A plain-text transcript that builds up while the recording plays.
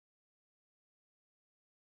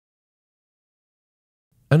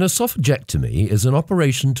An oesophagectomy is an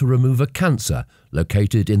operation to remove a cancer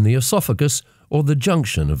located in the esophagus or the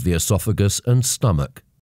junction of the esophagus and stomach.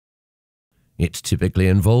 It typically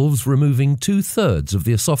involves removing 2/3 of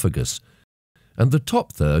the esophagus and the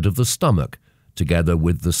top third of the stomach, together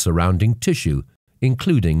with the surrounding tissue,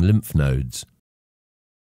 including lymph nodes.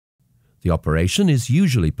 The operation is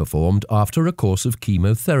usually performed after a course of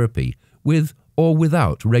chemotherapy, with or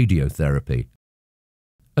without radiotherapy.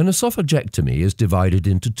 An oesophagectomy is divided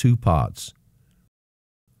into 2 parts.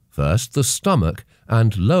 First, the stomach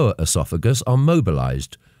and lower esophagus are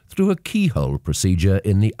mobilized through a keyhole procedure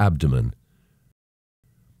in the abdomen.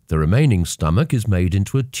 The remaining stomach is made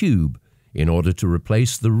into a tube in order to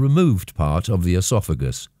replace the removed part of the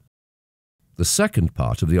esophagus. The second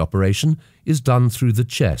part of the operation is done through the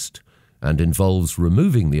chest and involves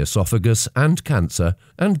removing the esophagus and cancer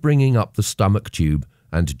and bringing up the stomach tube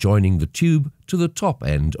and joining the tube to the top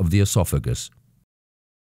end of the esophagus.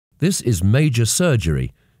 This is major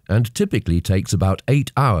surgery and typically takes about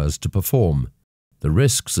 8 hours to perform. The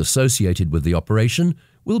risks associated with the operation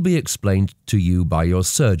will be explained to you by your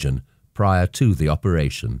surgeon prior to the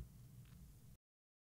operation.